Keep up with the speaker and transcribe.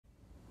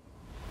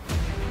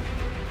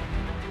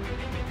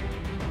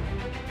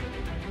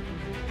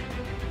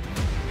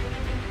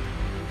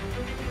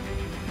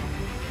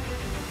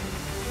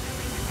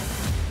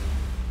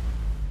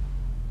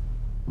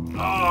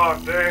Oh,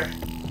 damn.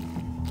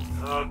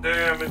 Oh,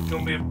 damn, it's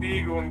gonna be a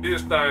big one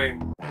this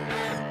time.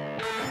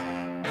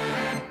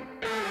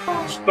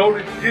 Stole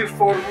it just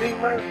for me,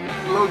 man.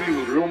 Love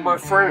you, you're my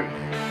friend.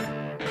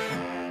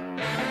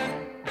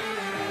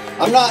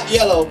 I'm not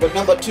yellow, but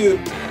number 2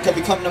 can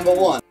become number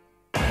 1.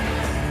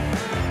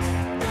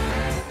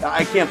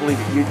 I can't believe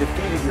it. You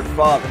defeated your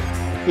father.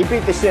 He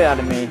beat the shit out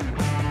of me.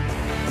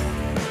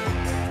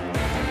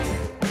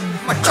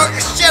 I'm gonna choke the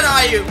shit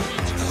out of you!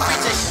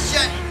 Piece of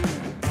shit!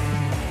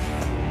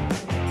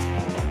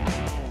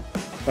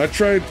 I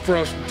tried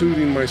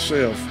prostituting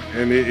myself,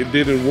 and it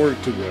didn't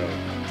work too well.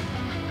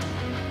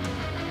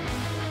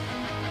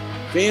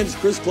 Fans,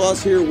 Chris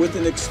Claus here with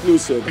an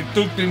exclusive. I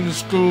took them to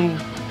school,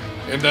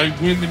 and I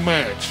win the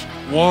match.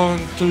 1,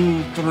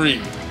 2,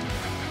 3.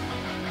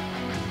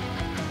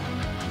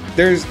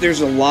 There's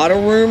a lot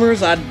of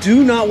rumors. I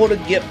do not want to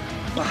get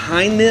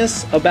behind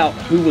this about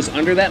who was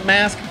under that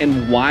mask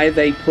and why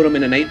they put him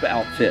in an ape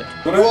outfit.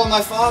 You are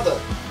my father.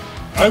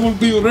 I will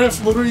be a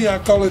referee. I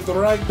call it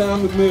right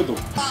down the middle.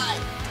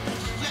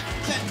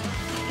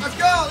 Let's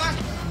go!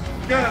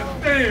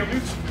 God damn,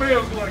 it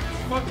smells like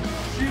fucking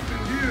shit in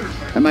here,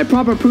 man. And my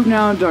proper poop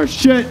nouns are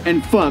shit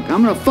and fuck.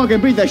 I'm gonna fucking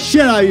beat the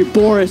shit out of you,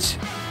 Boris.